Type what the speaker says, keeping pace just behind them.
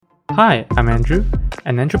Hi, I'm Andrew,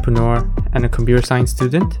 an entrepreneur and a computer science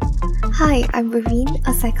student, Hi, I'm Raveen,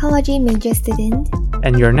 a psychology major student.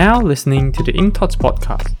 and you're now listening to the Ink Thoughts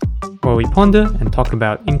podcast, where we ponder and talk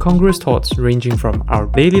about incongruous thoughts ranging from our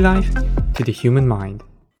daily life to the human mind.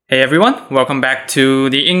 Hey everyone, welcome back to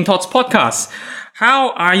the Ink Thoughts podcast.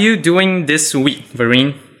 How are you doing this week,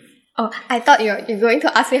 Vareen? Oh, I thought you're going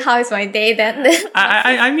to ask me how is my day then.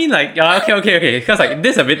 I mean like okay because like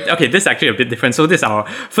this is actually a bit different. So this is our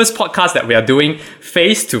first podcast that we are doing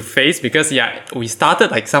face to face because we started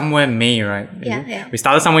like somewhere in May, right? Yeah. We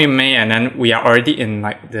started somewhere in May and then we are already in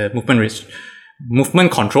like the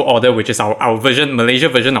movement control order, which is our Malaysia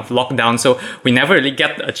version of lockdown. So we never really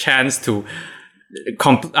get a chance to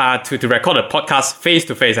record a podcast face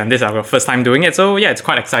to face, and this is our first time doing it. So it's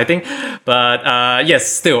quite exciting. But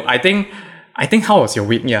yes, still, I think how was your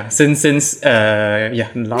week? Since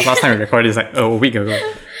last time we recorded is like a week ago.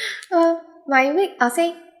 My week, I'll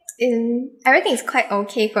say, everything is quite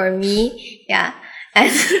okay for me. Yeah,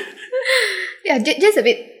 and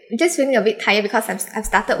just feeling a bit tired because I've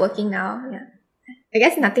started working now. Yeah, I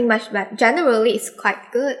guess nothing much, but generally it's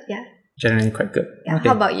quite good. Yeah, Generally quite good. Yeah. Okay.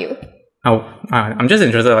 How about you? I'm just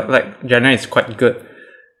interested. Like generally, it's quite good.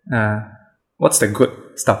 What's the good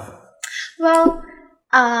stuff? Well,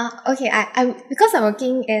 okay, I'm because I'm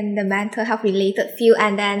working in the mental health related field,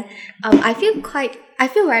 and then I feel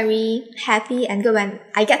very happy and good when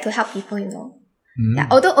I get to help people. Yeah.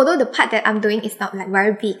 Although the part that I'm doing is not like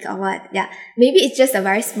very big or what. Yeah. Maybe it's just a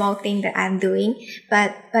very small thing that I'm doing,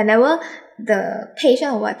 but whenever the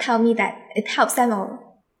patient or what tell me that it helps them or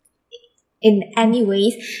in any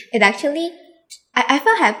ways, it actually I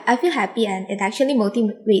feel happy and it actually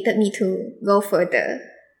motivated me to go further.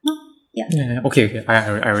 Yeah. Okay.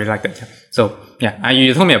 I really like that. Yeah. So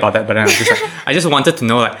you told me about that, but then I just wanted to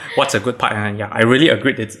know like what's a good part, and I really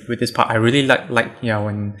agreed with this part. I really like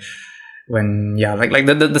when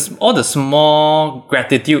the all the small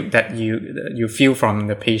gratitude that you feel from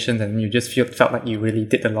the patient, and you just felt like you really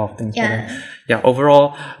did a lot of things. Yeah. But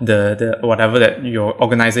overall the whatever that your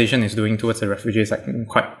organization is doing towards the refugees is like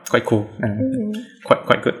quite cool and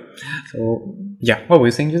quite good. So what were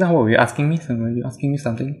you saying just now? What were you asking me? So were you asking me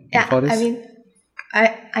something before this?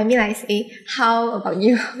 I say, how about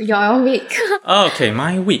you? Your week? Okay,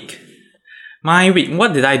 my week.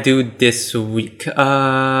 What did I do this week?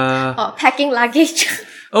 Packing luggage.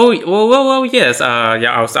 Well, yes.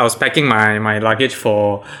 I was packing my luggage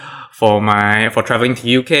for traveling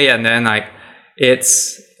to UK, and then I'm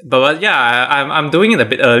doing it a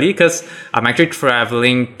bit early because I'm actually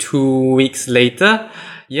traveling 2 weeks later.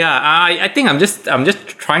 I think I'm just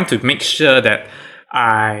trying to make sure that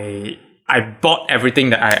I bought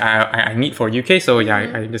everything that I need for UK. So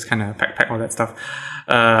I just kind of pack all that stuff.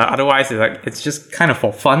 Otherwise, it's just kind of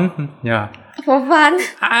for fun. Yeah. For fun.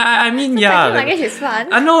 I mean, Packing luggage is fun.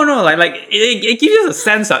 No, it gives you a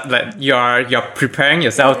sense that you're preparing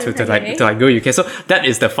yourself to go UK. So that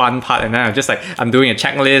is the fun part, and then I'm doing a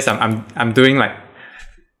checklist. I'm doing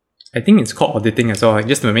I think it's called auditing as well,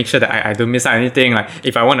 just to make sure that I don't miss out anything. Like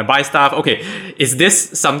if I want to buy stuff, okay, is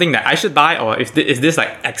this something that I should buy, or is this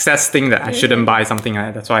like excess thing that I shouldn't buy, something like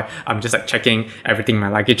that. That's why I'm just checking everything in my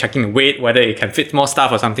luggage, checking the weight, whether it can fit more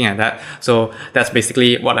stuff or something like that. So that's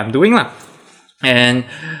basically what I'm doing lah. And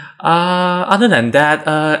other than that,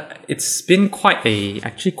 it's been quite a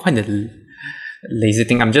lazy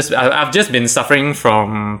thing. I've just been suffering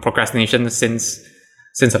from procrastination since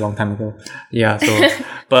a long time ago. So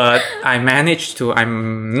but I'm not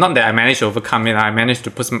that I managed to overcome it. I managed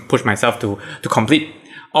to push myself to complete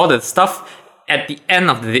all the stuff at the end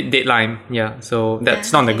of the deadline. So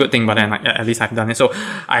that's not a good thing, but then at least I've done it. So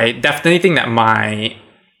I definitely think that my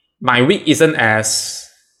week isn't as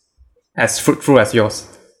fruitful as yours.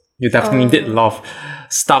 You definitely did a lot of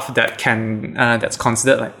stuff that that's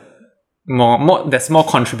considered there's more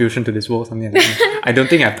contribution to this world, something like that. I don't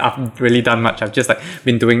think I've really done much. I've just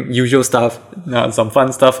been doing usual stuff, some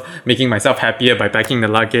fun stuff, making myself happier by packing the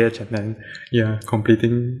luggage, and then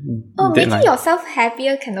completing deadline. Making yourself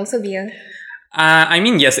happier can also be a... I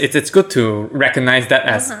mean, yes, it's good to recognize that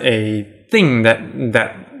as a thing that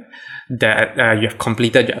you have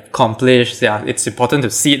completed, you have accomplished. It's important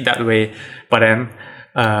to see it that way. But then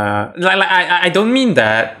I don't mean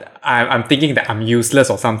that I'm thinking that I'm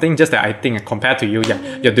useless or something, just that I think compared to you,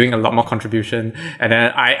 you're doing a lot more contribution, and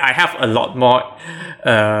then I have a lot more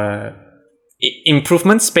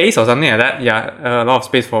improvement space or something like that. A lot of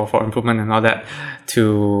space for improvement and all that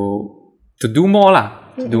to do more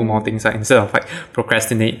to do more things instead of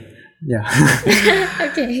procrastinate.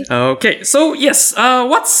 Okay, so yes,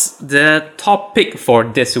 what's the topic for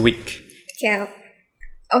this week?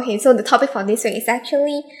 Okay, so the topic for this week is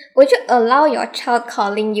actually, would you allow your child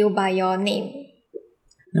calling you by your name?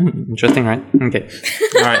 Interesting, right? Okay.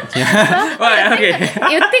 All right. Yeah. Well, okay.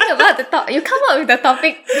 You think about the topic. You come up with the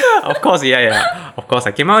topic. Of course, yeah. Of course,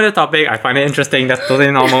 I came out with the topic. I find it interesting. That's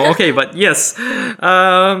totally normal. Okay, but yes.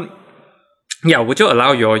 Yeah, would you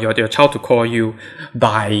allow your child to call you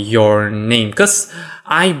by your name? Because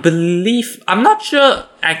I believe, I'm not sure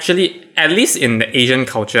actually, at least in the Asian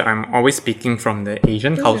culture, I'm always speaking from the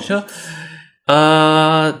Asian culture.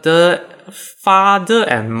 The father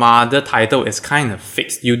and mother title is kind of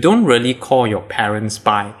fixed. You don't really call your parents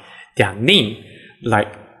by their name.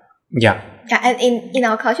 Like, yeah. Yeah, and in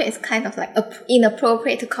our culture, it's kind of like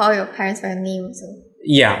inappropriate to call your parents by your name. So.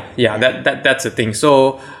 Yeah. That's the thing.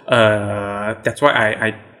 So that's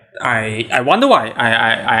why I wonder why.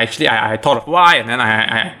 I thought of why, and then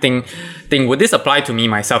I think would this apply to me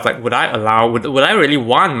myself? Like, would I really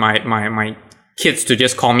want my kids to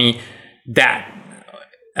just call me dad,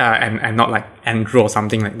 and not like Andrew or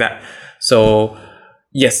something like that? So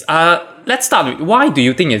yes, let's start with, why do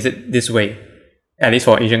you think is it this way? At least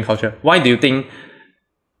for Asian culture, why do you think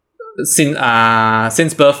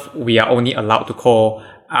since birth we are only allowed to call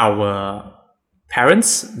our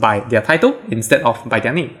parents by their title instead of by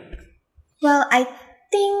their name? Well, I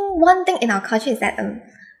think one thing in our culture is that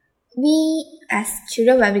we as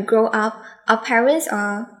children, when we grow up, our parents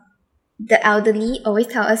or the elderly always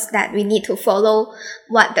tell us that we need to follow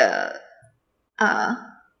what the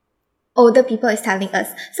older people is telling us.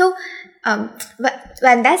 So but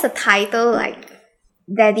when there's a title like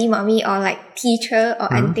daddy, mommy, or like teacher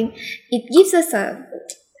or anything, it gives us a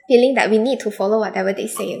feeling that we need to follow whatever they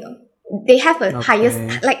say, you know. They have a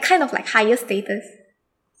highest, like kind of like higher status.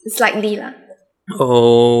 Slightly lah.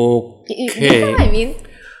 Okay. You know what I mean?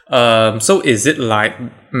 So is it like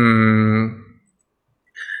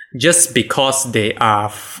just because they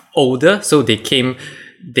are older, so they came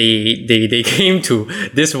came to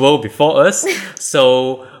this world before us,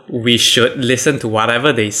 so we should listen to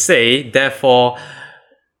whatever they say, therefore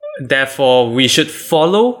we should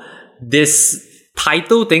follow this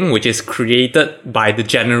title thing which is created by the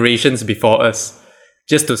generations before us,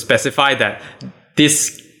 just to specify that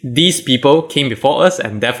these people came before us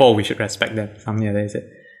and therefore we should respect them. Something like that, is it?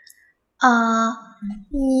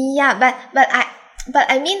 Yeah, but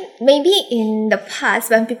I mean, maybe in the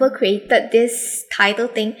past when people created this title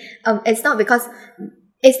thing, it's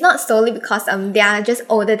not solely because they are just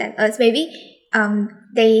older than us. Maybe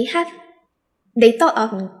they thought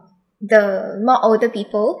of the more older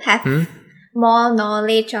people have more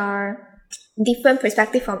knowledge or different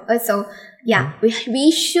perspective from us. So yeah,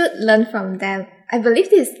 we should learn from them. I believe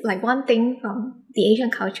this is like one thing from the Asian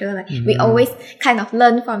culture. Like we always kind of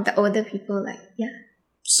learn from the older people. Like yeah.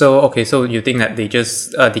 So okay, so you think that they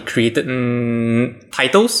just they created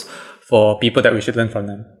titles for people that we should learn from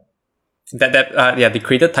them. They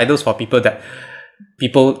created titles for people that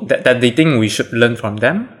they think we should learn from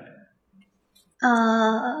them.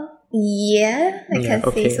 Yeah, I can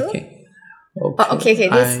say so. Okay.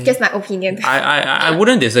 This is just my opinion. I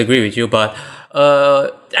wouldn't disagree with you, but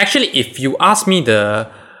actually, if you ask me the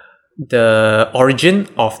origin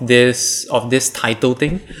of this title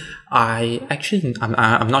thing,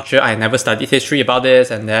 I'm not sure. I never studied history about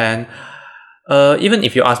this, and then even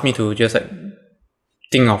if you ask me to just like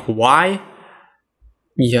think of why,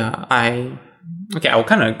 yeah, I would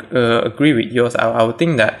kind of agree with yours. I would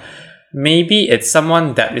think that maybe it's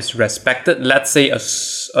someone that is respected, let's say a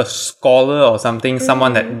scholar or something,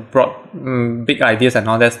 someone that brought big ideas and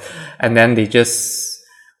all that, and then they just,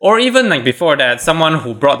 or even like before that, someone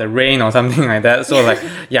who brought the rain or something like that. So like,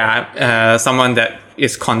 yeah, someone that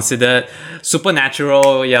is considered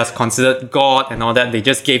supernatural, yes, considered God and all that. They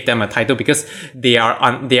just gave them a title because they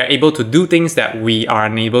are able to do things that we are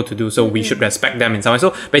unable to do. So we should respect them in some way.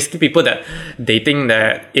 So basically, people that they think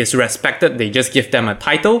that is respected, they just give them a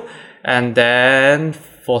title, and then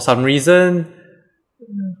for some reason,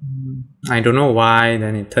 I don't know why,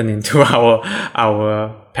 then it turned into our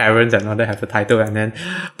parents and all that have a title, and then,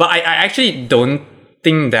 but I actually don't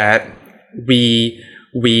think that we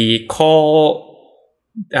call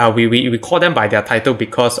them by their title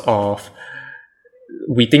because of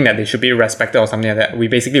we think that they should be respected or something like that. We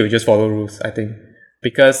just follow rules, I think,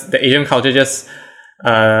 because the Asian culture just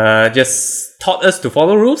taught us to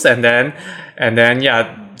follow rules, and then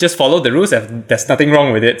yeah, just follow the rules, and there's nothing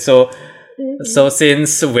wrong with it. So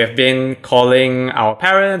since we've been calling our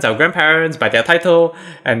parents, our grandparents by their title,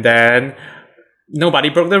 and then nobody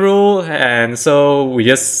broke the rule, and so we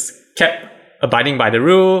just kept abiding by the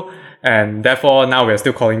rule, and therefore now we're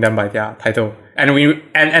still calling them by their title.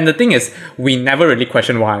 and the thing is, we never really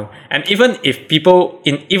question why. And even if people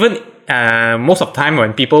most of the time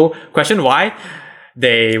when people question why,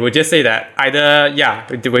 they would just say that either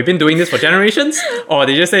we've been doing this for generations, or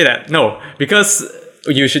they just say that no, because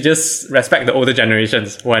you should just respect the older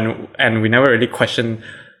generations, and we never really question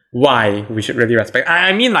why we should really respect.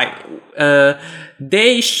 I mean, like,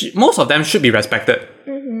 most of them should be respected,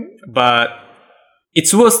 but it's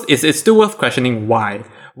still worth questioning why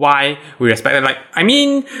we respect them. Like, I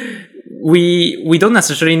mean, we don't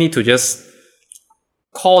necessarily need to just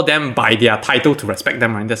call them by their title to respect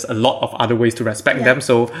them, right? There's a lot of other ways to respect them.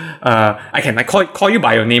 So I can call you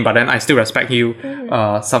by your name, but then I still respect you.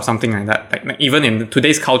 Something like that. Like even in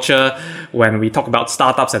today's culture, when we talk about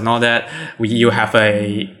startups and all that, you have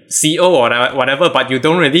a CEO or whatever, but you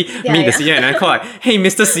don't really meet the CEO and then call like, hey,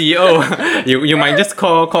 Mr. CEO. you might just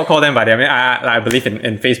call them by their name. I believe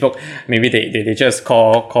in Facebook, maybe they just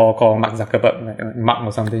call Mark Zuckerberg, like Mark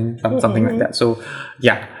or something like that. So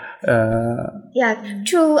yeah.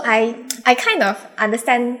 True. I kind of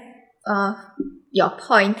understand your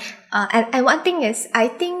point. And one thing is, I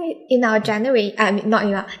think in our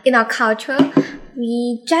in our culture,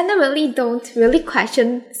 we generally don't really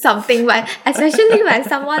question something, but especially when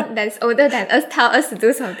someone that's older than us tell us to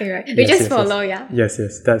do something, right? We just follow. Yes,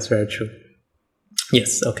 that's very true.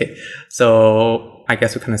 Yes, okay. So I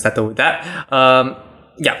guess we kind of settle with that.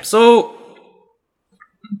 So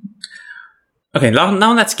okay,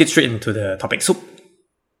 now let's get straight into the topic. So,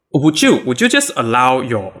 would you just allow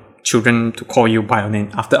your children to call you by your name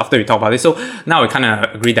after we talk about it? So now we kind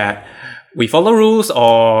of agree that we follow rules,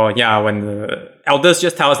 or when the elders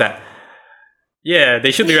just tell us that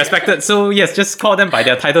they should be respected. So yes, just call them by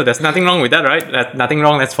their title. There's nothing wrong with that, right? Nothing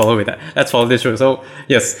wrong. Let's follow with that. Let's follow this rule. So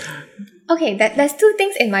yes. Okay, there's two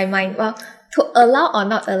things in my mind. Well, to allow or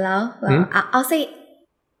not allow. Well, I'll say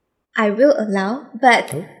I will allow,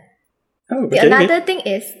 but. Another thing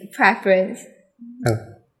is preference.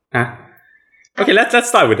 Okay, let's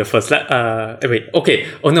start with the first. Wait. Okay.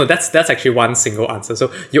 Oh no, that's actually one single answer. So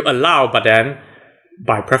you allow, but then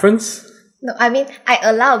by preference. No, I mean I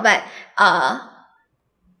allow, but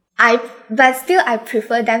still I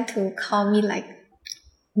prefer them to call me like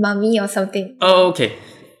mommy or something. Oh, okay.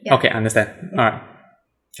 Yeah. Okay, understand. All right.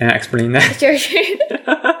 Can I explain that? Sure.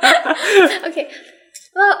 Okay.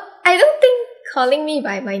 Well, I don't think calling me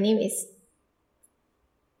by my name is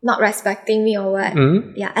not respecting me or what.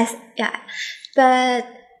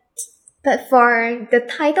 But for the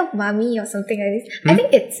title of mommy or something like this, I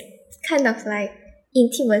think it's kind of like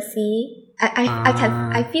intimacy.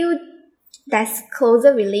 I feel there's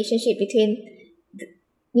closer relationship between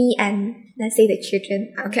me and, let's say, the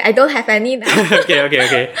children. Okay, I don't have any now.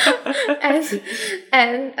 okay.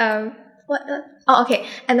 and what? Okay.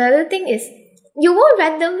 Another thing is, you won't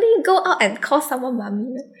randomly go out and call someone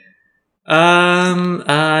mommy. There's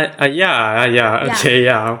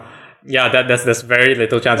very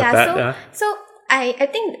little chance of that. So I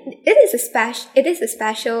think it is a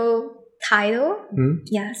special title.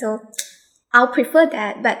 So I'll prefer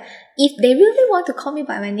that. But if they really want to call me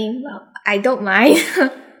by my name, well, I don't mind.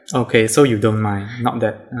 Okay, so you don't mind, not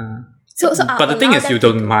that. But the thing is, you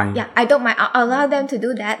don't mind. Yeah, I don't mind. I'll allow them to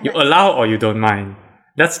do that. You allow or you don't mind.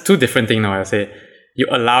 That's two different things. Now I say, you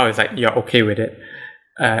allow is like you're okay with it.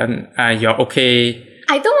 You're okay.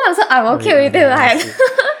 I don't also. I'm okay with it. Like.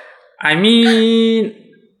 I mean,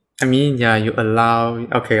 you allow.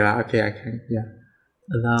 Okay, I can.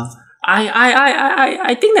 Allow.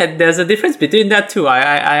 I think that there's a difference between that too.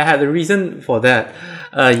 I had a reason for that.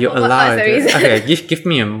 You allow it. Okay, give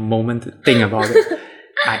me a moment to think about it.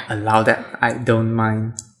 I allow that. I don't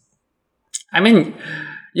mind. I mean,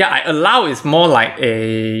 I allow is more like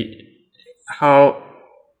how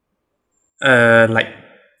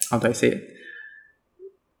do I say it?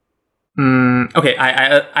 Okay,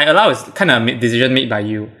 I allow is kind of a decision made by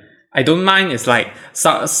you. I don't mind is like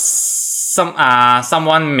someone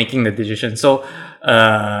making the decision. So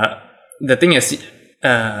the thing is,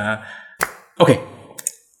 okay,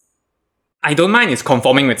 I don't mind is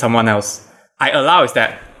conforming with someone else. I allow is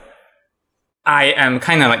that I am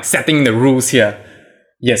kind of like setting the rules here.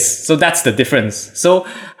 Yes, so that's the difference. So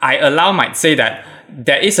I allow might say that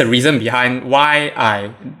there is a reason behind why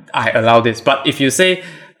I allow this. But if you say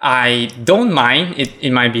I don't mind,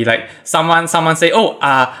 it might be like someone say,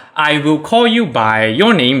 I will call you by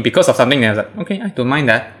your name because of something else. Like, okay, I don't mind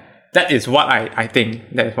that. That is what I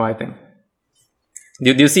think. That is what I think.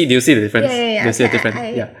 Do you see the difference? Yeah. Do you see the difference?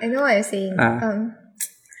 I know what you're saying.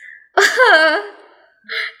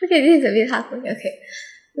 Okay, this is a bit hard for me. Okay.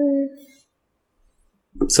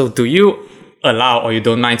 So do you allow or you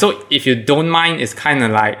don't mind? So if you don't mind, it's kind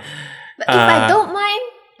of like But if I don't mind,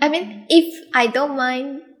 I mean, if I don't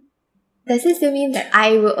mind, does it still mean that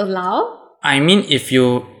I will allow? I mean, if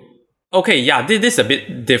you... Okay, yeah, this is a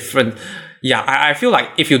bit different. Yeah, I feel like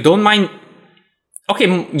if you don't mind... Okay,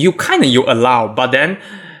 you allow, but then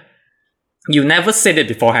you never said it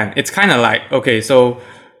beforehand. It's kind of like, okay, so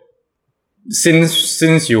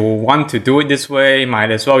since you want to do it this way, might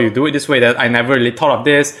as well you do it this way. That I never really thought of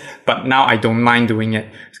this, but now I don't mind doing it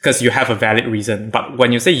because you have a valid reason. But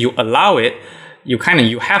when you say you allow it, you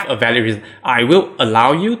have a valid reason. I will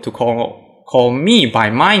allow you to call me by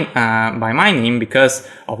my name because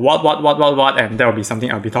of what, and there will be something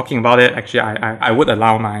I'll be talking about it. Actually, I would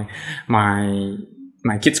allow my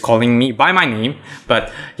kids calling me by my name.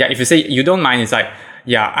 But yeah, if you say you don't mind, it's like,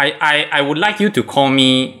 yeah, I would like you to call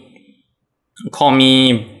me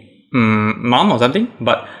mom or something,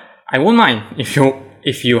 but I won't mind if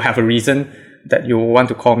you have a reason that you want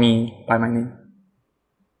to call me by my name.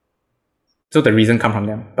 So the reason come from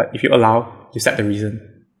them. But if you allow, you set the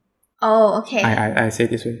reason. Oh, okay. I say it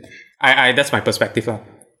this way. I that's my perspective lah.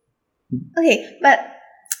 Okay, but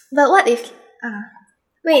what if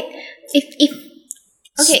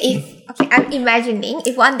I'm imagining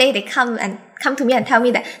if one day they come to me and tell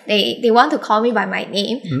me that they want to call me by my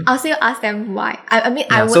name, I'll still ask them why. I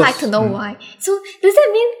would like to know why. So does that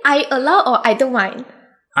mean I allow or I don't mind?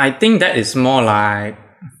 I think that is more like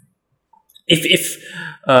if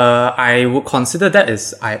I would consider that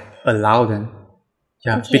as I allow them.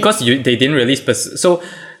 Yeah, okay. Because they didn't really so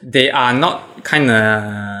they are not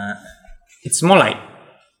it's more like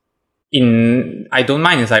I don't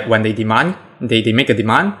mind. It's like when they demand, they make a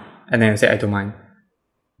demand, and then I say I don't mind.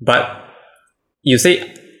 But you say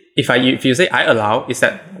if you say I allow, is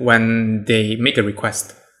that when they make a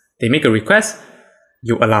request. They make a request,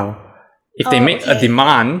 you allow. If they make a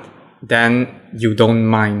demand, then you don't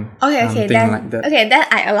mind. Okay, then like that. Okay, then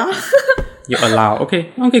I allow. You allow.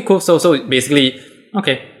 Okay, cool. So basically,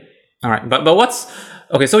 okay, all right. But what's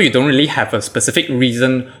okay? So you don't really have a specific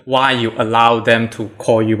reason why you allow them to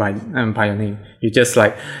call you by your name. You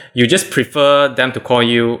just prefer them to call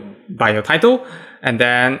you by your title, and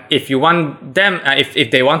then if you want them, if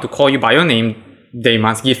they want to call you by your name, they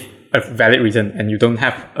must give a valid reason, and you don't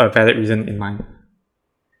have a valid reason in mind.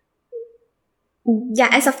 Yeah,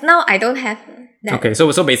 as of now, I don't have that. Okay,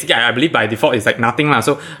 so basically, I believe by default it's like nothing lah.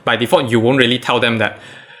 So by default, you won't really tell them that.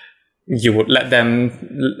 You would let them,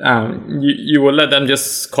 you would let them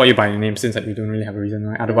just call you by your name since that you don't really have a reason,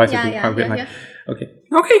 right? Otherwise, it'd be quite weird. Like, okay,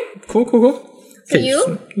 cool. So you?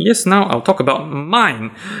 So, yes, now I'll talk about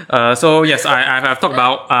mine. So yes, I've talked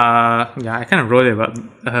about. I kind of wrote it about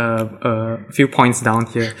a few points down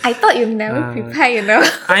here. I thought you never prepare, you know.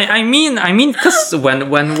 I mean, because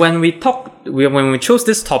when we chose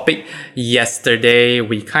this topic yesterday,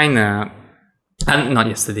 we kind of. Not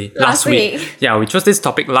yesterday. Last week. Yeah, we chose this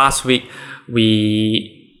topic last week.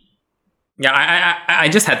 I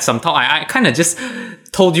just had some talk. I kind of just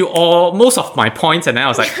told you most of my points, and then I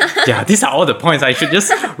was like, yeah, these are all the points. I should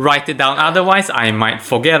just write it down. Otherwise, I might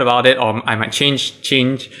forget about it, or I might change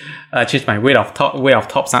my way of thought,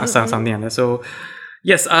 something like that. So,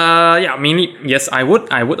 yes, mainly yes, I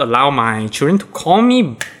would allow my children to call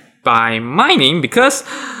me by my name because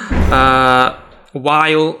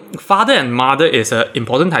while father and mother is an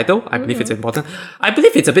important title, I believe it's important. I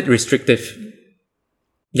believe it's a bit restrictive.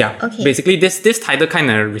 Yeah, basically this title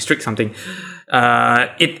kind of restricts something.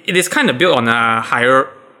 It is kind of built on a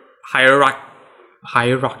hierarchy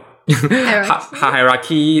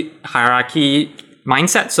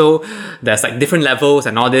mindset. So there's like different levels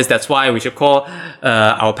and all this. That's why we should call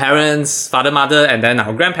our parents father, mother, and then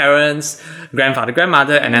our grandparents grandfather,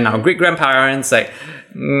 grandmother, and then our great grandparents like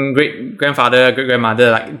great grandfather, great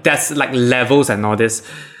grandmother. Like that's like levels and all this.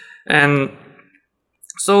 And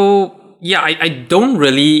so yeah, I don't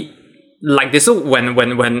really like this. So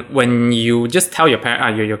when you just tell your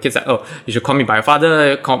parent your kids that, oh, you should call me by your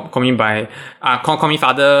father, call me by call me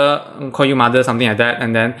father, call you mother, something like that,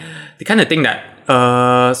 and then they kind of think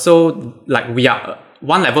that so like we are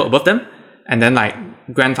one level above them, and then like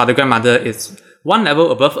grandfather, grandmother is one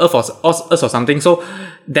level above us or something. So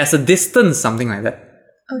there's a distance, something like that.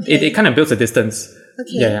 Okay. It kind of builds a distance.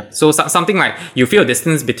 Okay. Yeah. So something like you feel a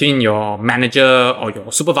distance between your manager or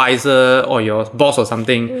your supervisor or your boss or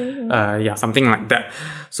something. Mm-hmm. Something like that.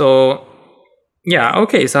 So yeah,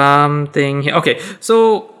 okay, something here. Okay,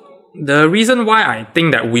 so the reason why I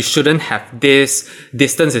think that we shouldn't have this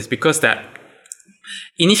distance is because that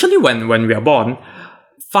initially when we are born,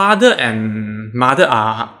 father and mother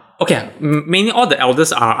are mainly all the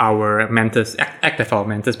elders are our mentors, act as our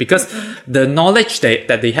mentors, because the knowledge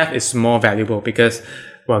that they have is more valuable, because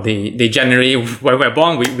well, they generally, when we're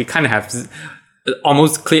born, we kind of have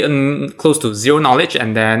almost close to zero knowledge,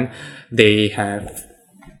 and then they have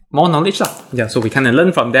more knowledge lah. Yeah, so we kind of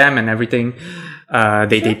learn from them and everything.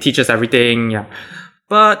 They teach us everything. Yeah,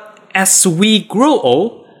 but as we grow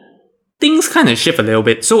old, things kind of shift a little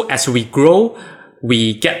bit. So as we grow,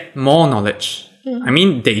 we get more knowledge. I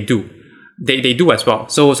mean, they do. They do as well.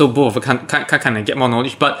 So both of us can kind of get more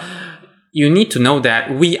knowledge. But you need to know that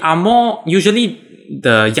we are more, usually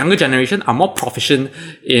the younger generation are more proficient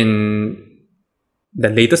in the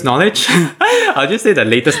latest knowledge. I'll just say the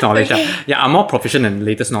latest knowledge. Okay. Yeah, are more proficient in the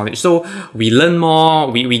latest knowledge. So we learn more,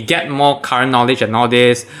 we get more current knowledge and all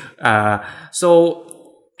this. So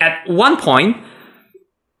at one point,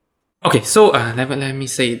 okay, so let me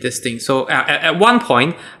say this thing. So at one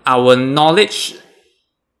point, our knowledge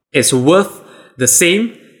is worth the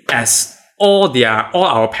same as all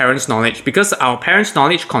our parents' knowledge, because our parents'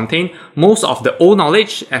 knowledge contain most of the old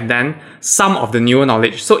knowledge and then some of the newer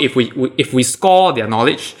knowledge. So if we score their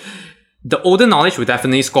knowledge, the older knowledge will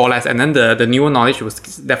definitely score less, and then the newer knowledge will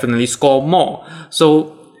definitely score more.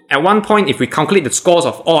 So at one point, if we calculate the scores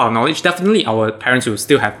of all our knowledge, definitely our parents will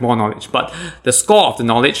still have more knowledge, but the score of the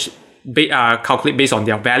knowledge calculate based on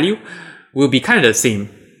their value will be kind of the same.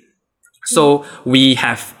 So we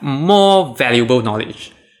have more valuable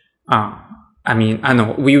knowledge. I mean, I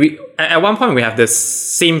know we at one point we have the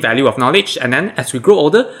same value of knowledge, and then as we grow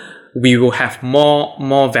older, we will have more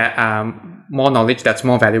knowledge that's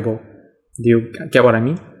more valuable. Do you get what I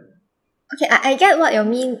mean? Okay, I get what you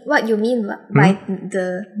mean. What you mean by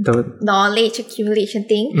the knowledge accumulation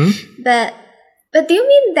thing, but do you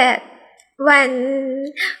mean that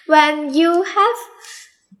when you have,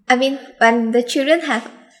 I mean, when the children have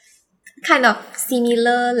kind of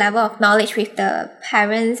similar level of knowledge with the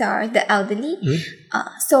parents or the elderly,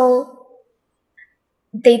 so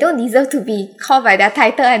they don't deserve to be called by their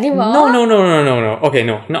title anymore? No. Okay,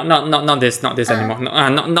 no, not this anymore.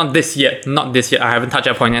 No, not this yet. Not this yet. I haven't touched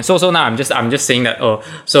that point yet. So now I'm just saying that.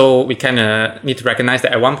 So we kind of need to recognize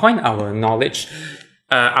that at one point our knowledge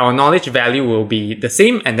value will be the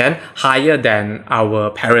same and then higher than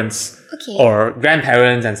our parents. Okay. Or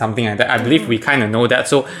grandparents and something like that. I believe we kind of know that.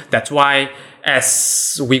 So that's why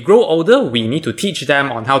as we grow older, we need to teach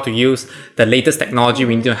them on how to use the latest technology.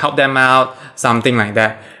 We need to help them out, something like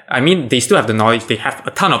that. I mean, they still have the knowledge. They have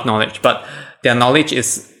a ton of knowledge, but their knowledge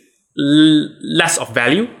is less of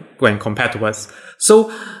value when compared to us.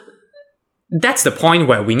 So that's the point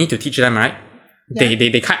where we need to teach them, right? Yeah.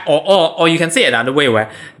 They kind or you can say it another way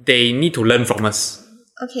where they need to learn from us.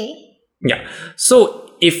 Okay. Yeah.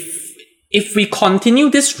 So if we continue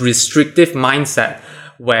this restrictive mindset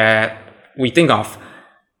where we think of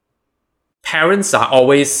parents are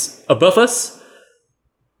always above us,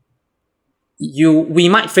 we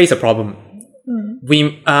might face a problem.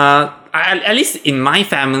 We at least in my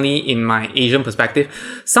family, in my Asian perspective,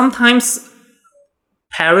 sometimes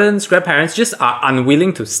parents, grandparents just are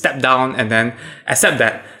unwilling to step down and then accept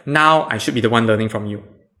that now I should be the one learning from you.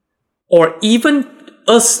 Or even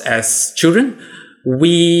us as children,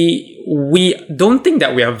 we don't think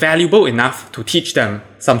that we are valuable enough to teach them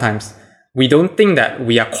sometimes. We don't think that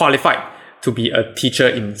we are qualified to be a teacher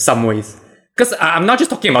in some ways. Because I'm not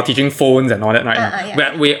just talking about teaching phones and all that right now.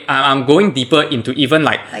 Yeah. I'm going deeper into even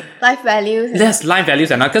like life values. Yes, life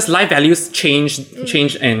values, and because life values change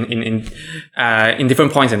in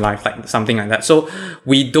different points in life, like something like that. So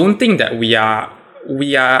we don't think that we are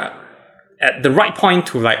at the right point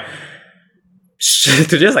to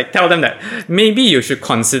to just tell them that maybe you should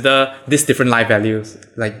consider these different life values,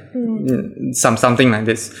 something like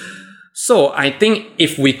this. So I think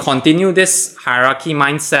if we continue this hierarchy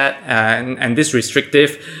mindset and this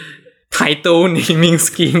restrictive title naming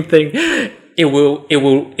scheme thing, it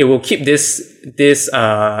will keep this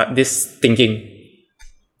thinking.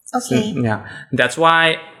 Okay. So, yeah, that's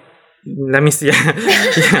why. Let me see.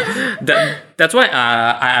 That's why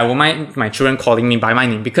I will mind my children calling me by my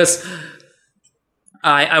name, because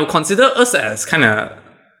I will consider us as kind of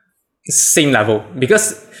same level,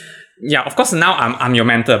 because yeah, of course now I'm your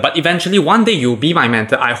mentor, but eventually one day you'll be my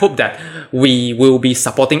mentor. I hope that we will be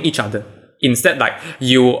supporting each other. Instead,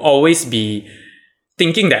 you always be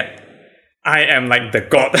thinking that I am like the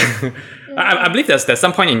God. I believe there's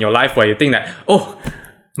some point in your life where you think that, oh,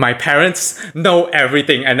 my parents know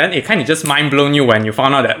everything, and then it kind of just mind blown you when you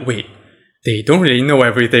found out that, wait, they don't really know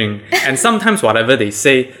everything. And sometimes whatever they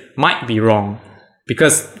say might be wrong,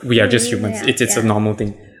 because we are just humans. It's a normal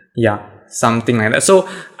thing. Yeah, something like that. So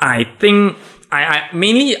I think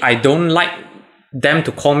I don't like them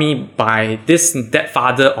to call me by that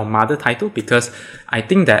father or mother title, because I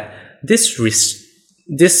think that this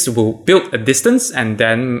this will build a distance and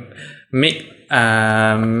then make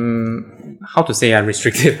how to say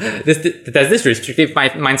restrictive. There's this restrictive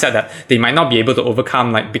mindset that they might not be able to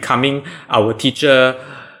overcome, like becoming our teacher,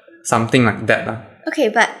 something like that. Okay,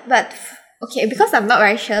 but okay, because I'm not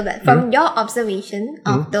very sure, but from your observation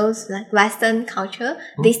of those like Western culture,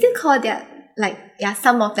 they still call their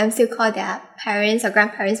some of them still call their parents or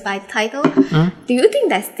grandparents by title. Do you think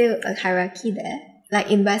there's still a hierarchy there,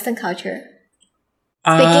 like in Western culture?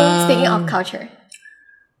 Speaking of culture.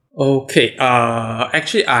 Okay.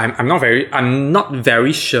 Actually, I'm not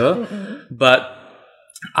very sure, but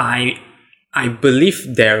I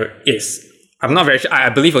believe there is. I'm not very sure. I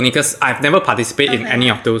believe only because I've never participated in any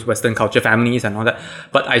of those Western culture families and all that.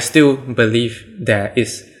 But I still believe there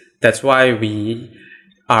is. That's why we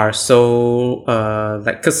are so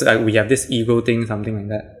because we have this ego thing, something like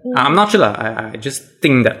that. I'm not sure. I just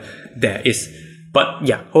think that there is. But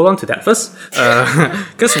yeah, hold on to that first.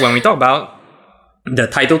 Because when we talk about the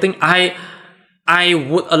title thing, I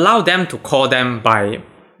would allow them to call them by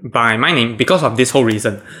my name because of this whole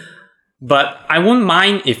reason. But I won't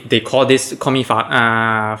mind if they call me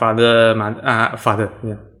father,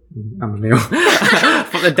 yeah, I'm a male,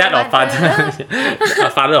 dad or father,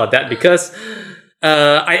 father or dad, because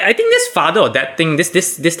I think this father or dad thing,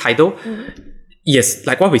 this title, yes,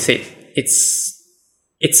 like what we said, it's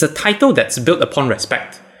a title that's built upon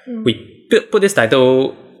respect. We put this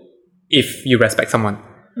title if you respect someone.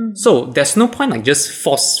 So there's no point like just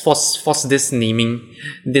force this naming,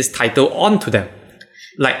 this title onto them.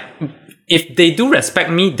 Like if they do respect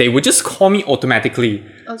me, they would just call me automatically.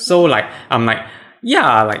 Okay. So like I'm like,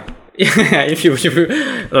 yeah, like if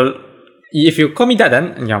you call me that,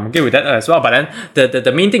 then yeah, I'm okay with that as well. But then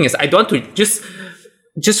the main thing is I don't want to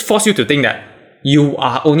just force you to think that you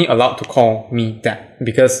are only allowed to call me that,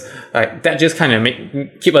 because like that just kind of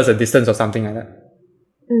keep us a distance or something like that.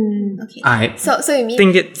 Okay. So you mean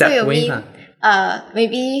think it that way?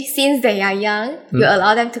 Maybe since they are young, you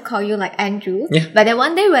allow them to call you like Andrew. Yeah. But then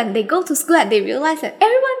one day when they go to school and they realize that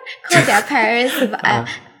everyone calls their parents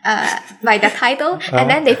by the title, and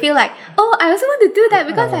then they feel like, oh, I also want to do that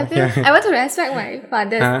because I feel I want to respect my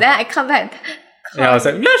fathers. Then I come back. Yeah, I was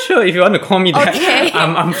like, yeah, sure. If you want to call me that, okay.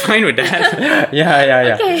 I'm fine with that.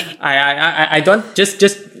 yeah. Okay. I don't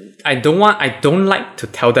I don't like to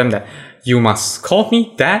tell them that you must call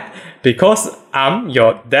me that because I'm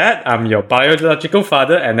your dad, I'm your biological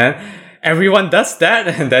father, and then everyone does that,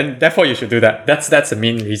 and then therefore you should do that. That's the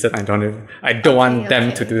main reason I don't want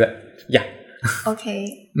them to do that. Yeah.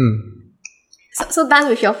 Okay. So done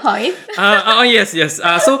with your point. Yes.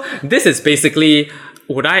 So this is basically,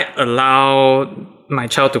 would I allow my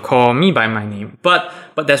child to call me by my name? But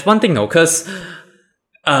there's one thing though, because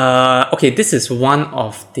okay, this is one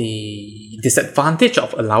of the disadvantage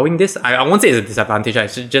of allowing this. I won't say it's a disadvantage.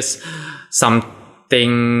 It's just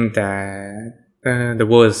something that the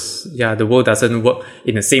world doesn't work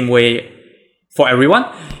in the same way for everyone.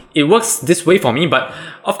 It works this way for me, but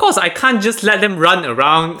of course I can't just let them run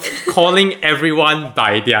around calling everyone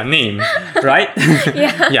by their name, right?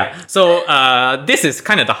 Yeah. So this is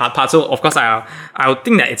kind of the hard part. So of course I would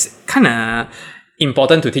think that it's kind of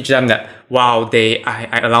important to teach them that while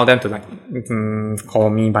I allow them to like call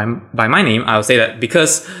me by my name, I'll say that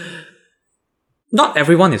because not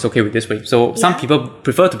everyone is okay with this way. So some people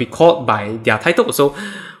prefer to be called by their title. So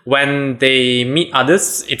when they meet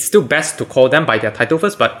others, it's still best to call them by their title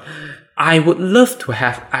first. But I would love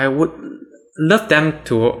them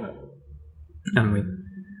to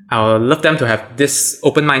have this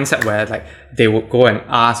open mindset where like they would go and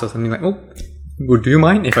ask or something like, oh, do you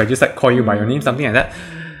mind if I just like call you by your name, something like that?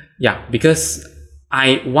 Yeah, because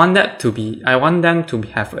I want them to be a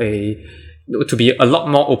lot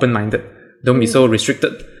more open-minded. Don't be so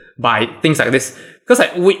restricted by things like this. Because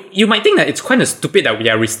like you might think that it's kind of stupid that we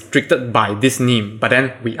are restricted by this name, but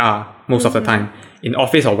then we are most of the time in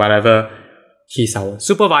office or whatever. He's our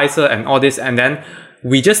supervisor and all this, and then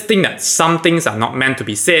we just think that some things are not meant to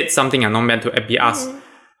be said, something are not meant to be asked.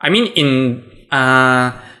 I mean, in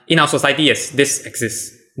our society, yes, this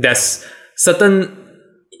exists. There's certain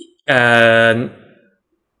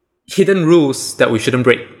hidden rules that we shouldn't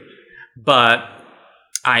break, but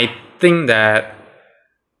I think that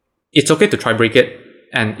it's okay to try break it,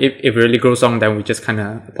 and if it really goes wrong, then we just kind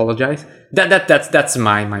of apologize. That's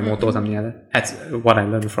my motto, or something like that. That's what I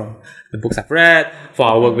learned from the books I've read for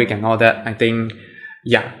our work week and all that. I think,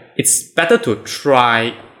 yeah, it's better to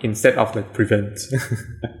try instead of like prevent.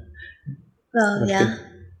 Well, yeah.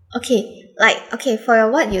 Okay, for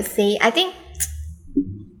what you say, I think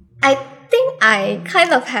I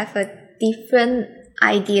kind of have a different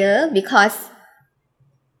idea because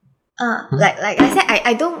Like I said,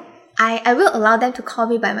 I will allow them to call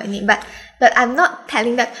me by my name, but I'm not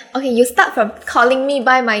telling them, okay, you start from calling me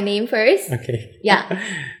by my name first. Okay. Yeah.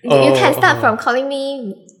 You can start from calling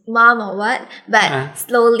me mom or what, but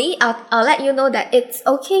slowly I'll let you know that it's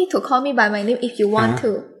okay to call me by my name if you want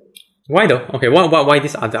to. Why though? Okay, why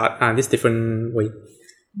this this different way?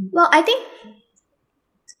 Well, I think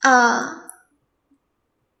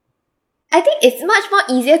it's much more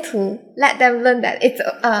easier to let them learn that it's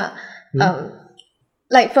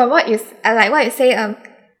like from what you say,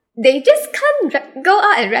 they just can't go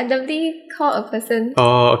out and randomly call a person.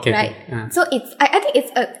 Oh, okay. Right. Okay. So I think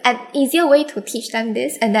it's an easier way to teach them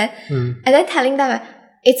this, and then telling them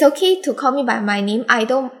it's okay to call me by my name.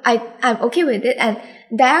 I'm okay with it, and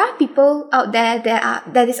there are people out there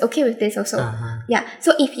that is okay with this also. Yeah.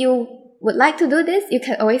 So if you would like to do this, you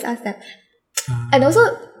can always ask them. And also,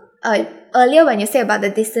 earlier when you say about the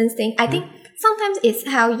distance thing, I think sometimes it's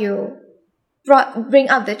how you bring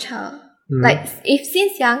up the child. Like if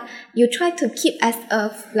since young you try to keep as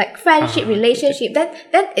a like friendship relationship, then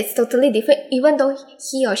it's totally different. Even though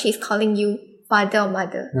he or she is calling you father or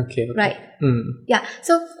mother. Okay. Right. Yeah.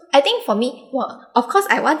 So I think for me, well, of course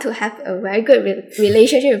I want to have a very good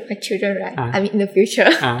relationship with my children, right? I mean in the future.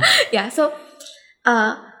 Yeah. So,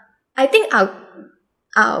 I think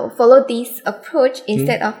I'll follow this approach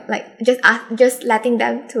instead of like just letting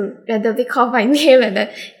them to randomly call my name, and then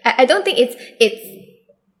I don't think it's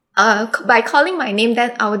by calling my name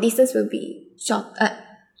then our distance will be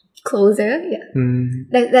closer. Yeah.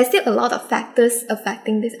 There's still a lot of factors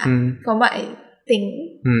affecting this from what I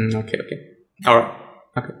think. Okay. Alright.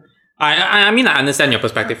 Okay. I mean I understand your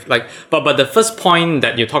perspective. Like but the first point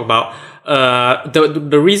that you talk about,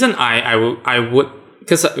 the reason I would,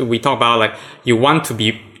 because we talk about like you want to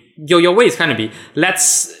be your way is kind of be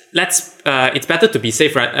let's it's better to be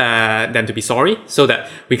safe than to be sorry, so that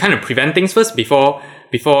we kind of prevent things first before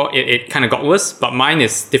it kind of got worse. But mine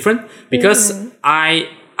is different because I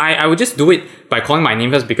would just do it by calling my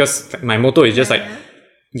name first, because my motto is just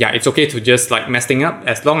it's okay to just like mess things up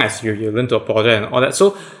as long as you learn to apologize and all that.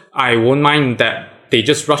 So I won't mind that they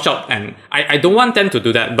just rush out, and I don't want them to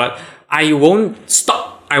do that, but I won't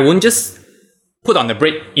stop. I won't just put on the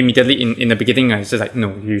brake immediately in the beginning. It's just like,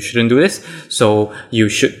 no, you shouldn't do this. So you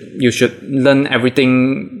should learn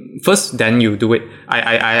everything first, then you do it.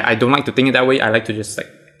 I don't like to think it that way. I like to just like,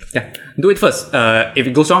 do it first. If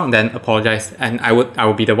it goes wrong, then apologize. And I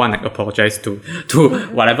will be the one like apologize to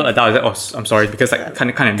whatever adult. Oh, I'm sorry, because like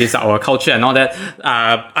kind of this is our culture and all that.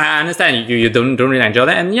 I understand you don't really enjoy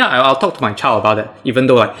that, and I'll talk to my child about that, even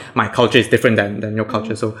though like my culture is different than your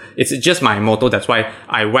culture. So it's just my motto. That's why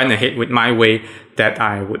I went ahead with my way, that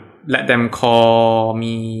I would let them call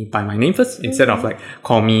me by my name first instead of like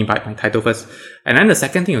call me by my title first. And then the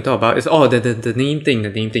second thing you talk about is the name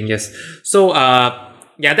thing. Yes. So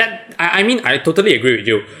that I mean I totally agree with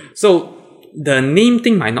you. So the name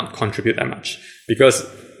thing might not contribute that much because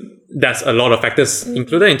there's a lot of factors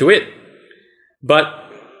included into it. But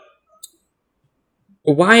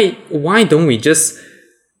why don't we just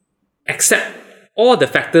accept all the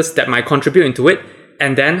factors that might contribute into it,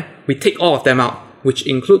 and then we take all of them out, which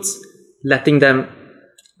includes letting them,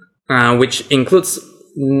 which includes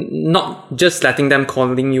not just letting them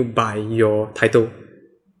calling you by your title.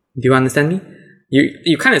 Do you understand me?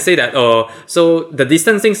 You kind of say that, so the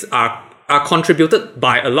distance things are contributed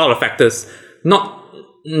by a lot of factors, not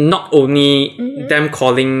only them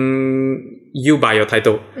calling you by your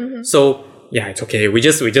title. So it's okay. We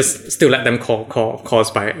just still let them call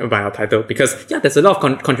us by our title, because there's a lot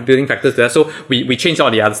of contributing factors there. So we change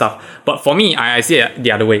all the other stuff. But for me, I see it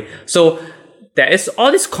the other way. So there is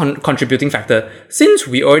all this contributing factor. Since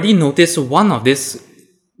we already noticed one of this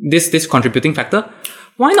contributing factor,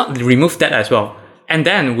 why not remove that as well? And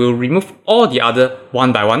then we'll remove all the other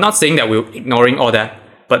one by one. Not saying that we're ignoring all that,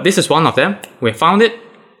 but this is one of them. We found it.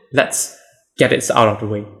 Let's get it out of the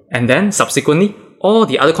way. And then subsequently, all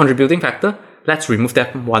the other contributing factor, let's remove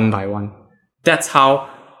them one by one. That's how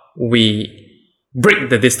we break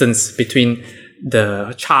the distance between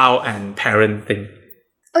the child and parent thing.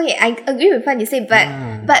 Okay, I agree with what you say,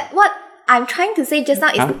 but what I'm trying to say just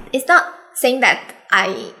now is not saying that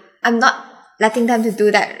I'm not letting them to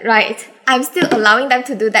do that, right? I'm still allowing them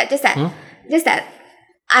to do that. Just that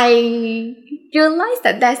I realize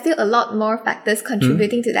that there's still a lot more factors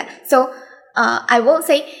contributing to that. So I won't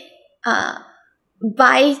say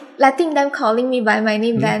by letting them calling me by my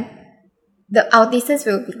name, then our distance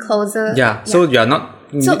will be closer. So you're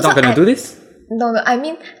not gonna do this? No. I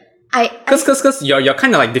mean, because you're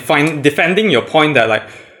kind of like defending your point that like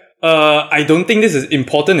I don't think this is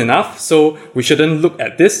important enough, so we shouldn't look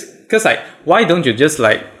at this. Because like, why don't you just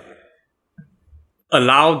like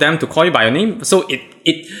allow them to call you by your name. So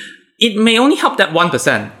it may only help that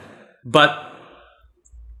 1%, but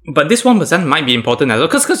this 1% might be important as well.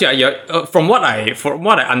 Because you're from what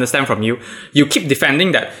I understand from you, you keep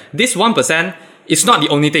defending that this 1% is not the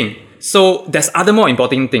only thing. So there's other more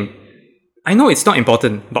important thing. I know it's not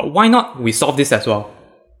important, but why not we solve this as well?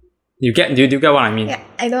 You get what I mean? Yeah,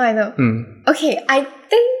 I know. Okay, I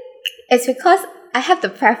think it's because I have the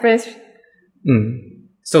preference.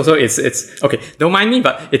 So it's okay. Don't mind me,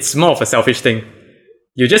 but it's more of a selfish thing.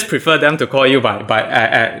 You just prefer them to call you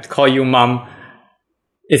by call you mom.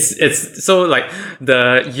 It's so like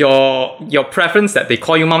your preference that they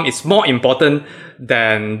call you mom is more important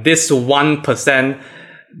than this 1%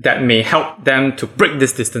 that may help them to break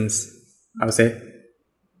this distance. I would say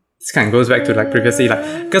this kind of goes back to like previously,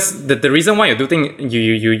 like because the reason why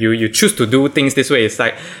you choose to do things this way is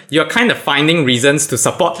like you're kind of finding reasons to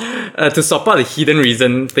support the hidden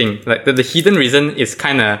reason thing. Like the hidden reason is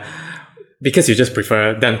kind of because you just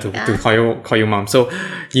prefer them to call you mom. So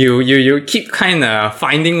you keep kind of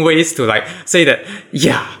finding ways to like say that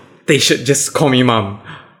they should just call me mom.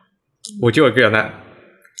 Would you agree on that?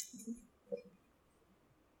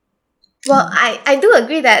 Well, I do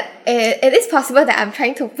agree that it is possible that I'm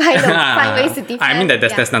trying to find ways to defend. I mean that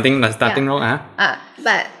there's nothing wrong.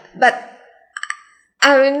 But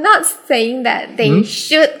I'm not saying that they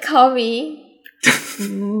should call me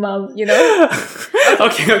mom, you know.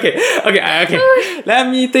 Okay. Let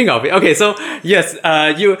me think of it. Okay, so yes,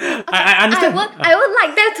 I understand. I would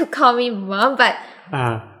like them to call me mom, but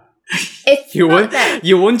it's you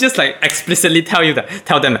won't just like explicitly tell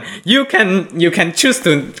them that you can choose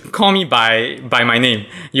to call me by my name.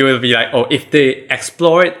 You will be like, oh, if they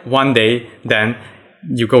explore it one day, then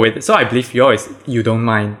you go with it. So I believe you don't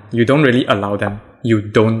mind. You don't really allow them. You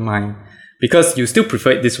don't mind. Because you still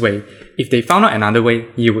prefer it this way. If they found out another way,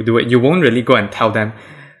 you would do it. You won't really go and tell them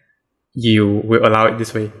you will allow it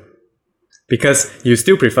this way. Because you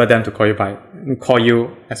still prefer them to call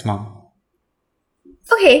you as mom.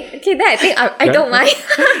 Okay, then I think I don't mind.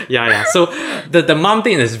 Yeah. So the mom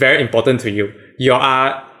thing is very important to you. You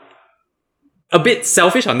are a bit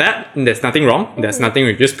selfish on that. There's nothing wrong. There's nothing.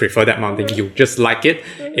 You just prefer that mom thing. You just like it.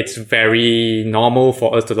 It's very normal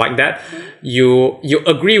for us to like that. You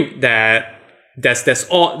agree that there's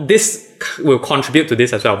all this will contribute to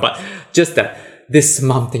this as well. But just that this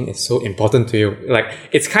mom thing is so important to you. Like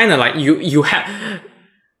it's kind of like you have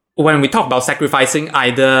when we talk about sacrificing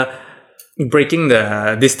either breaking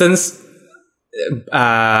the distance,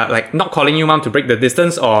 like not calling you mom to break the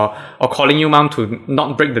distance or calling you mom to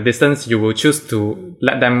not break the distance, you will choose to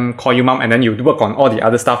let them call you mom and then you work on all the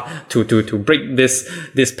other stuff to break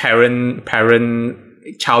this parent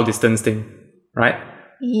child distance thing, right?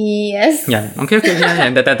 Yes. Yeah. Okay. Yeah.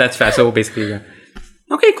 That's fair. So basically, yeah.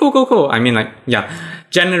 Okay. Cool. I mean, like, yeah.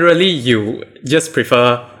 Generally, you just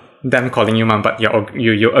prefer them calling you mom, but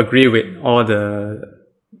you agree with all the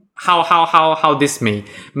how this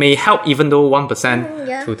may help, even though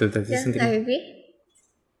 1% to the distance thing. I agree.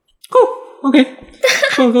 Cool. Okay.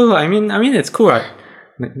 Cool. I mean, it's cool, right?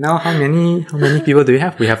 Like now, how many people do you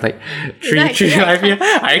have? We have like three live here.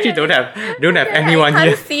 I actually don't have anyone I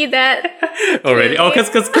here. can't see that already. Oh,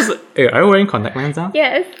 because are you wearing contact lenses now?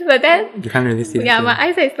 Yes, but then You can't really see. yeah, my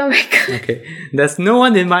eyesight is not very good. Okay. There's no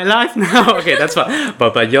one in my life now. Okay, that's fine.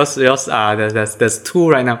 But yours there's two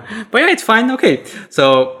right now. But yeah, it's fine. Okay.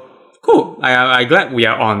 So cool. I glad we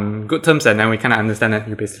are on good terms and then we kind of understand that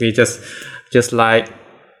you basically just like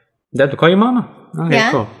them to call you mama. Okay,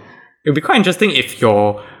 Yeah. cool. It would be quite interesting if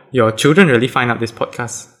your children really find out this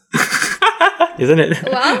podcast. Isn't it?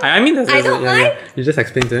 Well, I mean, I don't mind. Yeah. You just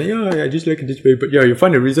explain to them, I just like it this way, but you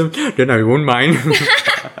find a reason, then I won't mind.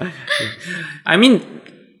 I mean,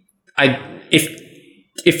 if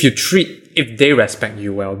they respect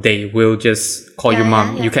you well, they will just call you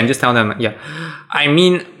mom. Yeah. You can just tell them, I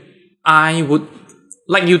mean, I would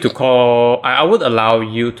like you to call, I would allow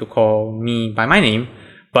you to call me by my name,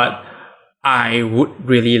 but I would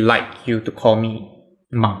really like you to call me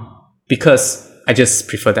mom because I just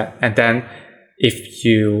prefer that. And then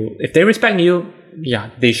if they respect you,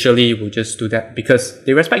 they surely will just do that because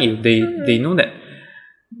they respect you. They know that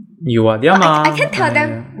you are their mom. I can tell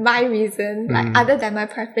them my reason, like other than my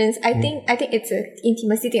preference. I think it's an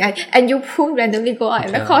intimacy thing. And you won't randomly go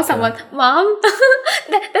out and call someone mom.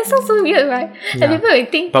 that sounds so weird, right? Yeah. And people will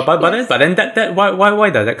think. But then that why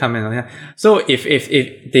does that come in? So if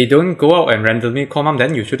they don't go out and randomly call mom,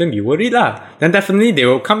 then you shouldn't be worried lah. Then definitely they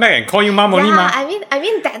will come back and call you mom only, ma. I mean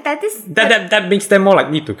that is that makes them more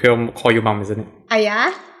likely to call you mom, isn't it?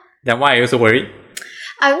 yeah. Then why are you so worried?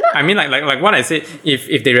 I'm not I mean, like what I said,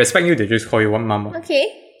 if they respect you, they just call you one mom. okay.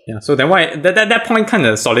 Yeah. So then why that point kind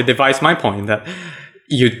of solidifies my point that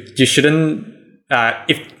you shouldn't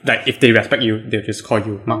if they respect you, they'll just call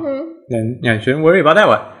you mom. Then you shouldn't worry about that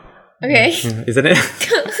one. Okay. Isn't it?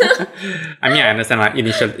 I mean, I understand like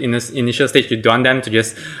initial stage you don't want them to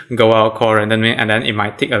just go out, call randomly, and then it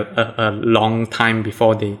might take a long time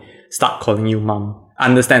before they start calling you mom.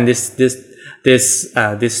 Understand this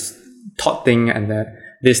thought thing and that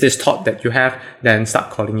this thought that you have, then start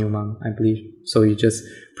calling you mom, I believe. So you just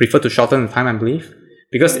prefer to shorten the time, I believe.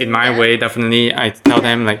 Because in my way, definitely, I tell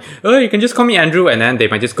them like, oh, you can just call me Andrew, and then they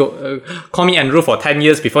might just go call me Andrew for 10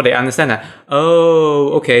 years before they understand that, oh,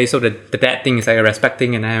 okay, so the dad thing is like a respect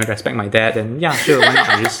thing, and I respect my dad, and yeah, sure, why not?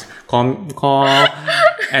 I just call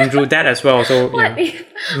Andrew dad as well. So what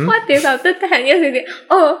if after 10 years you think,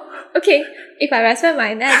 oh, okay, if I respect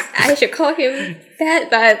my dad, I should call him dad,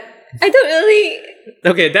 but I don't really.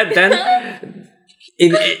 Okay, then.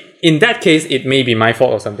 In that case, it may be my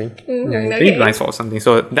fault or something. It may be my fault or something.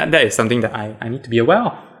 So that is something that I need to be aware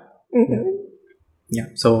of. Yeah.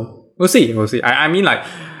 So we'll see. I mean, like,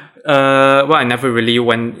 I never really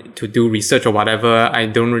went to do research or whatever. I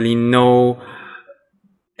don't really know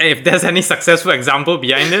if there's any successful example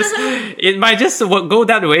behind this. It might just go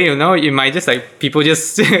that way, you know. It might just like people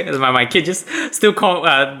just my kid just still call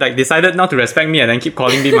decided not to respect me and then keep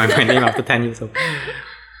calling me my name after 10 years. So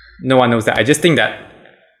no one knows that. I just think that.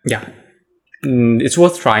 Yeah, it's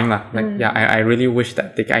worth trying lah. I really wish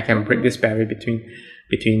that I can break this barrier between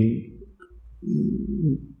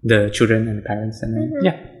the children and the parents, and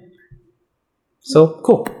then, so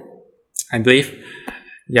cool. I believe.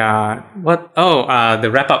 Yeah. What? Oh, the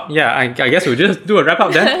wrap up. Yeah, I guess we'll just do a wrap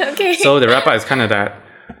up then. Okay. So the wrap up is kind of that.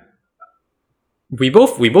 We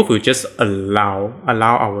both will just allow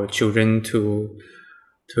our children to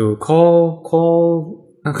call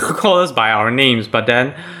us by our names, but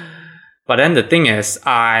then the thing is,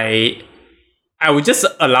 I would just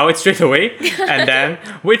allow it straight away and then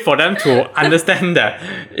wait for them to understand that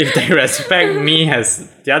if they respect me as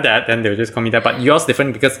their dad, then they'll just call me dad. But yours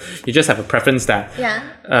different because you just have a preference that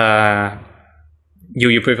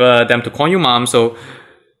you prefer them to call you mom, so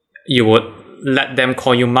you would let them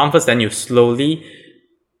call you mom first, then you slowly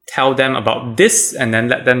tell them about this and then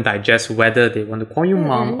let them digest whether they want to call you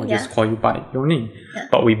mom or just call you by your name.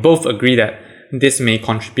 But we both agree that this may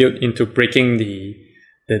contribute into breaking the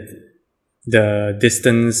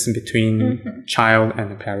distance between child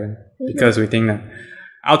and the parent, because we think that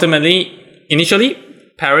initially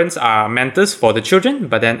parents are mentors for the children,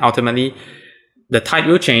 but then ultimately the tide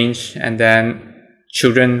will change and then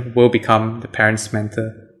children will become the parents'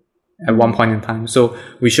 mentor at one point in time. So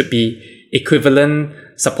we should be equivalent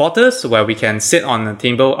supporters where we can sit on the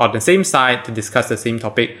table on the same side to discuss the same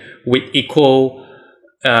topic with equal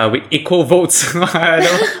votes.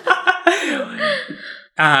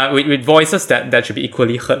 With voices that should be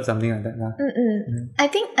equally heard, something like that. I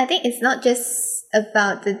think it's not just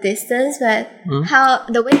about the distance, but how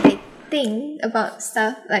the way they think about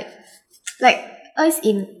stuff, like us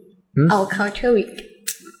in our culture. We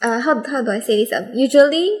how do I say this?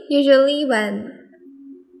 Usually when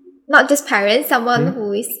not just parents, someone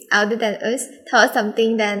who is older than us tell us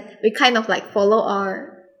something, then we kind of like follow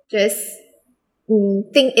or just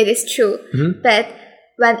think it is true. But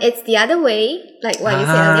when it's the other way, like what you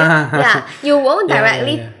said earlier, you won't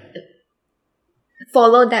directly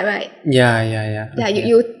follow that, right?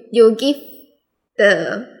 You give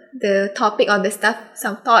the topic or the stuff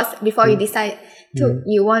some thoughts before you decide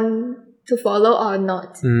you want to follow or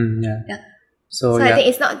not. So I think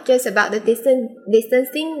it's not just about the distance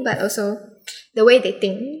thing, but also the way they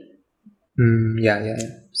think.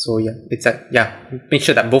 So it's like make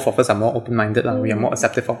sure that both of us are more open-minded. We are more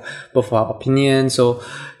accepting of both our opinions. So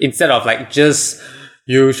instead of like just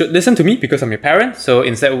you should listen to me because I'm your parent, so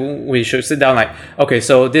instead we should sit down like, okay,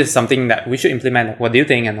 so this is something that we should implement. Like, what do you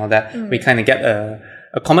think and all that? We kind of get a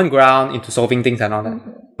common ground into solving things and all that.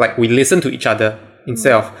 Like we listen to each other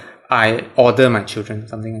instead of I order my children,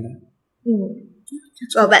 something like that.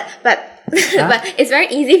 Well, but it's very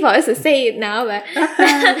easy for us to say it now, but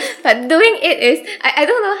doing it is, I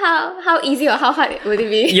don't know how easy or how hard would it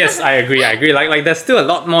be. Yes, I agree. Like there's still a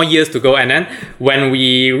lot more years to go, and then when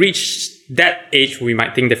we reach that age, we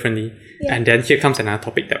might think differently. And then here comes another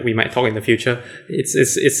topic that we might talk in the future. It's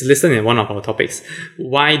listed in one of our topics.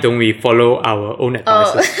 Why don't we follow our own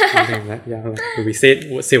advices? Something like that. Like we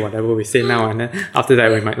say whatever we say now, and then after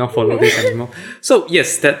that we might not follow this anymore. So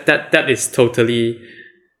yes, that is totally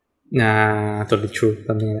true.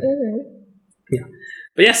 Something like that.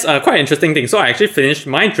 But yes, quite an interesting thing. So I actually finished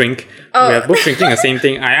my drink. Oh. We are both drinking the same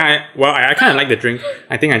thing. I kind of like the drink.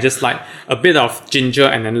 I think I just like a bit of ginger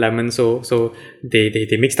and then lemon. So they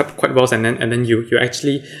mixed up quite well. And then you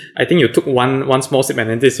actually, I think you took one small sip and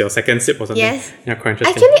then this is your second sip or something. Yes. Yeah, quite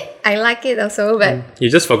interesting. Actually, I like it also, but You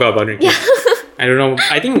just forgot about drinking. yeah. I don't know.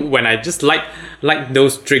 I think when I just like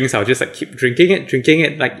those drinks, I'll just like keep drinking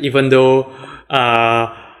it. Like even though,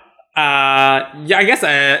 yeah, I guess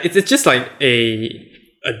it's just like an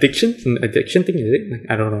addiction thing, is it? Like,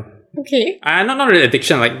 I don't know. Okay. Not really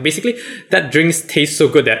addiction. Like basically, that drink tastes so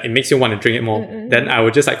good that it makes you want to drink it more. Then I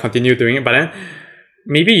would just like continue doing it. But then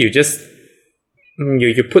maybe you just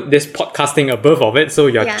you put this podcasting above of it, so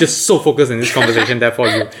you're just so focused in this conversation. Therefore,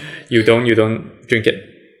 you don't drink it.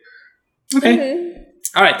 Okay.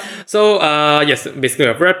 All right. So yes, basically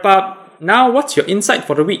a wrap up. Now, what's your insight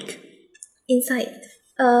for the week? Insight.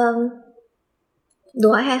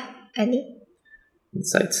 Do I have any?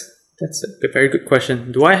 Insights. That's a very good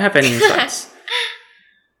question. Do I have any insights?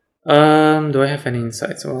 Do I have any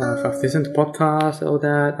insights? Well, if I've listened to podcasts, all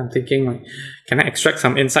that, I'm thinking like, can I extract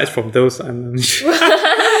some insights from those? I'm not sure.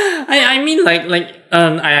 I mean,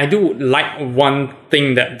 I do like one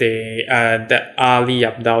thing that that Ali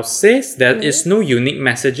Abdaal says. There is no unique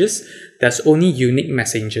messages. There's only unique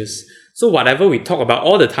messengers. So whatever we talk about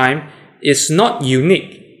all the time is not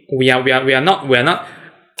unique. We are not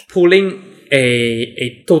pulling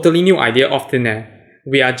a totally new idea off thin air.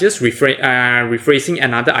 We are just rephrasing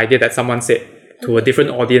another idea that someone said to a different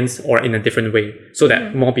audience or in a different way, so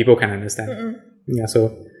that more people can understand. Yeah.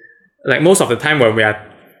 So, like most of the time when we are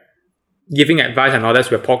giving advice and all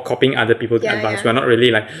that, we're copying other people's advice. Yeah. We're not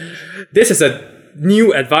really like, this is a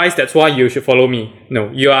new advice, that's why you should follow me. No,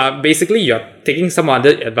 you're taking some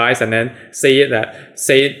other advice and then say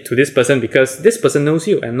it to this person because this person knows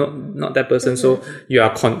you and not that person. So you are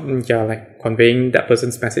conveying that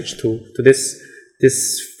person's message to this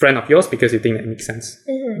friend of yours because you think that makes sense.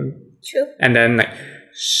 True. And then like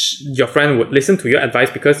your friend would listen to your advice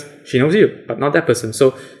because she knows you, but not that person.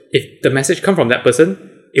 So if the message comes from that person,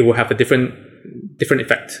 it will have a different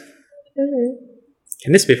effect.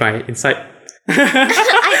 Can this be my insight?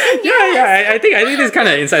 I think this is kind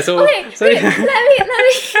of insight. So, okay, wait, let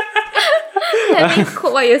me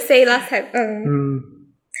quote what you say last time.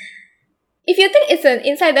 If you think it's an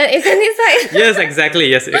insight, then it's an insight. Yes, exactly.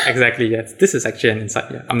 Yes. This is actually an insight.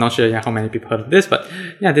 Yeah. I'm not sure how many people heard of this, but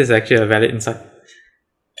yeah, this is actually a valid insight.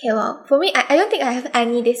 Okay, well, for me, I don't think I have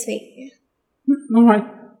any this week. All right.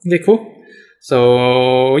 Okay, cool.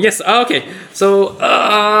 So yes. Okay. So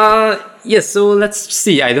yes. So let's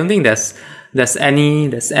see. I don't think there's any.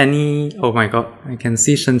 Oh my god! I can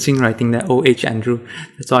see Shenqing writing that OH Andrew.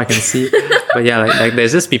 That's all I can see. But yeah, like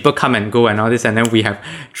there's just people come and go and all this, and then we have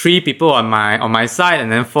 3 people on my side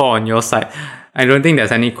and then 4 on your side. I don't think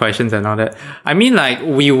there's any questions and all that. I mean, like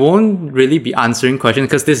we won't really be answering questions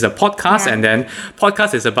because this is a podcast, and then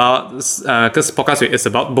podcast is about because podcast is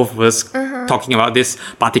about both of us talking about this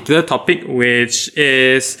particular topic, which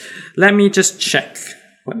is, let me just check.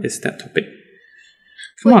 What is that topic?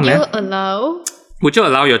 Would you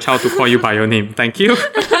allow your child to call you by your name? Thank you.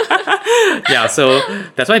 Yeah, so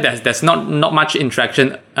that's why there's not much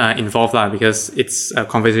interaction involved because it's a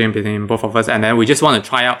conversation between both of us, and then we just want to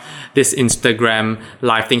try out this Instagram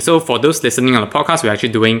live thing. So for those listening on the podcast, we're actually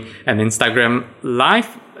doing an Instagram live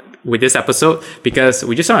with this episode because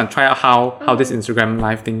we just want to try out how this Instagram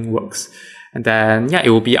live thing works. And then yeah, it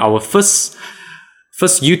will be our first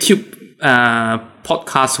YouTube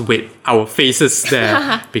podcast with our faces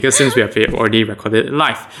there because since we have already recorded it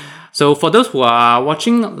live. So for those who are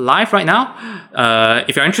watching live right now,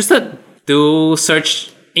 if you're interested, do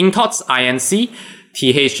search IncThoughts, IncThoughts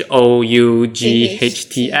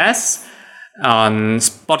on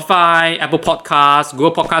Spotify, Apple Podcasts,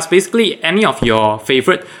 Google Podcasts, basically any of your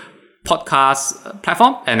favorite podcast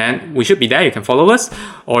platform, and then we should be there. You can follow us,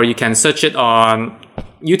 or you can search it on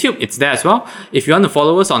YouTube. It's there as well. If you want to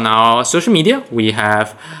follow us on our social media, we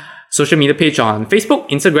have social media page on Facebook,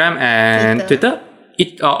 Instagram, and Twitter.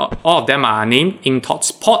 All of them are named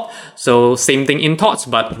IncThoughts Pod. So same thing, IncThoughts,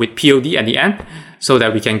 but with POD at the end, so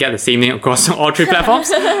that we can get the same name across all 3 platforms.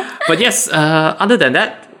 But yes, other than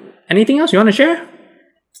that, anything else you want to share?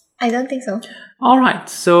 I don't think so. All right.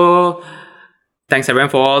 So thanks everyone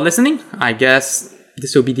for listening. I guess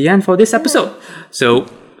this will be the end for this episode. So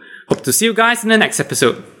hope to see you guys in the next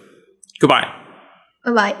episode. Goodbye.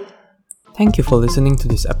 Bye-bye. Thank you for listening to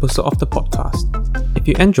this episode of the podcast. If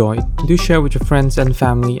you enjoyed, do share with your friends and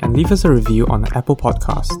family and leave us a review on the Apple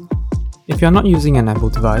Podcast. If you are not using an Apple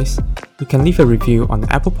device, you can leave a review on the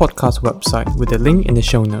Apple Podcast website with the link in the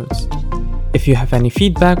show notes. If you have any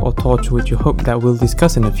feedback or thoughts which you hope that we'll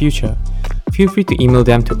discuss in the future, feel free to email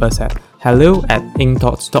them to us at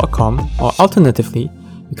hello@inkthoughts.com, or alternatively,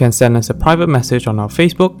 you can send us a private message on our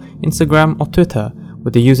Facebook, Instagram or Twitter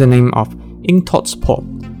with the username of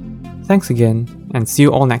InkThoughtsPod. Thanks again, and see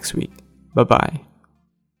you all next week. Bye-bye.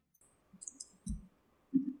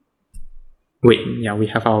 Wait, yeah, we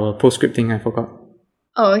have our postscripting, I forgot.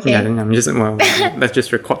 Oh, okay. Yeah, then let's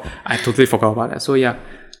just record. I totally forgot about that. So yeah,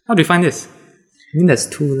 how do you find this? I mean, there's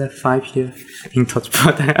 2 left, 5 here. In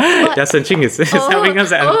Touchpod. Yeah, Shen Qing is helping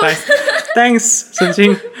us advertise. Thanks, Shen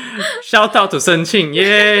Qing. Shout out to Shen Qing.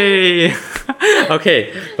 Yay!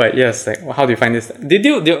 Okay, but yes, like, how do you find this?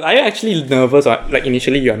 Are you actually nervous, or like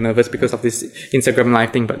initially you are nervous because of this Instagram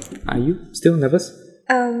live thing? But are you still nervous?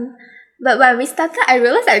 But when we started, I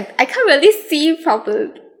realized I can't really see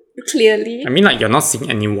properly. Clearly. I mean, like, you're not seeing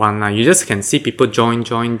anyone. You just can see people join.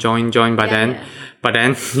 But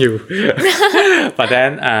then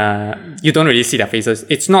you don't really see their faces.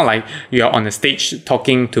 It's not like you are on a stage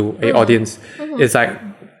talking to an audience. It's like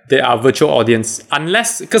they are virtual audience.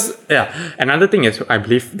 Because another thing is, I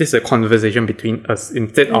believe this is a conversation between us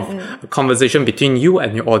instead of a conversation between you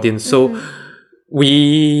and your audience. So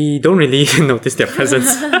we don't really notice their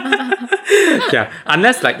presence. Yeah,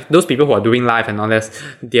 unless like those people who are doing live and unless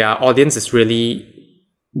their audience is really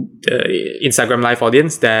the Instagram live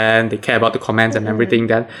audience, then they care about the comments and everything,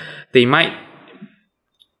 then they might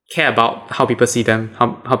care about how people see them,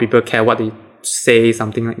 how people care what they say,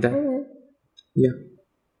 something like that. Yeah.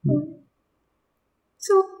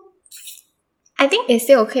 So I think it's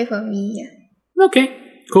still okay for me. Yeah. Okay,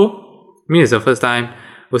 cool. I mean, it's the first time.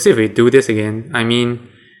 We'll see if we do this again. I mean,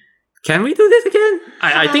 can we do this again?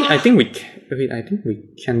 I think we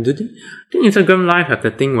can do this. I think Instagram Live have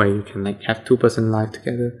the thing where you can like have 2-person live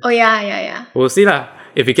together. Oh yeah. We'll see lah.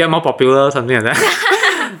 If we get more popular, something like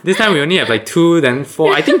that. This time we only have like 2, then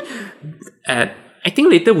 4. I think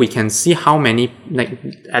later we can see how many, like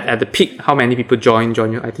at the peak, how many people join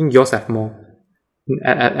you. I think yours have more.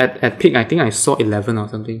 At peak, I think I saw 11 or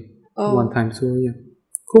something one time. So yeah,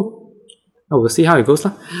 cool. We'll see how it goes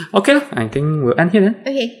lah. Okay, I think we'll end here then.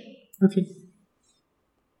 Okay.